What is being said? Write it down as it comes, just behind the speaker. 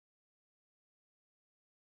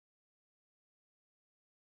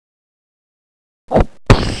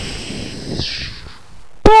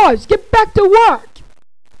Guys, get back to work!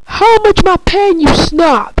 How much am I paying you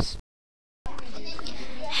snobs?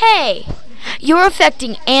 Hey, you're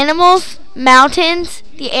affecting animals, mountains,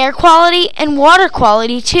 the air quality, and water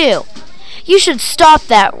quality too. You should stop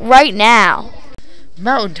that right now.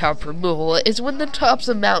 Mountaintop removal is when the tops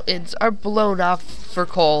of mountains are blown off for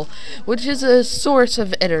coal, which is a source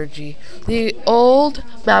of energy. The old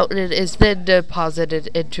mountain is then deposited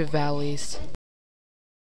into valleys.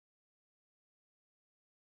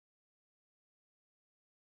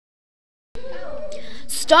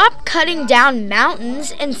 Stop cutting down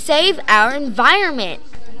mountains and save our environment.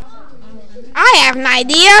 I have an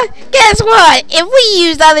idea. Guess what? If we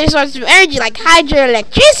used other sources of energy like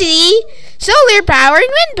hydroelectricity, solar power, and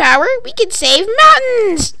wind power, we could save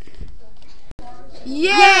mountains.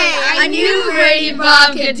 Yay! I knew Grady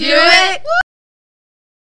Bob could do it!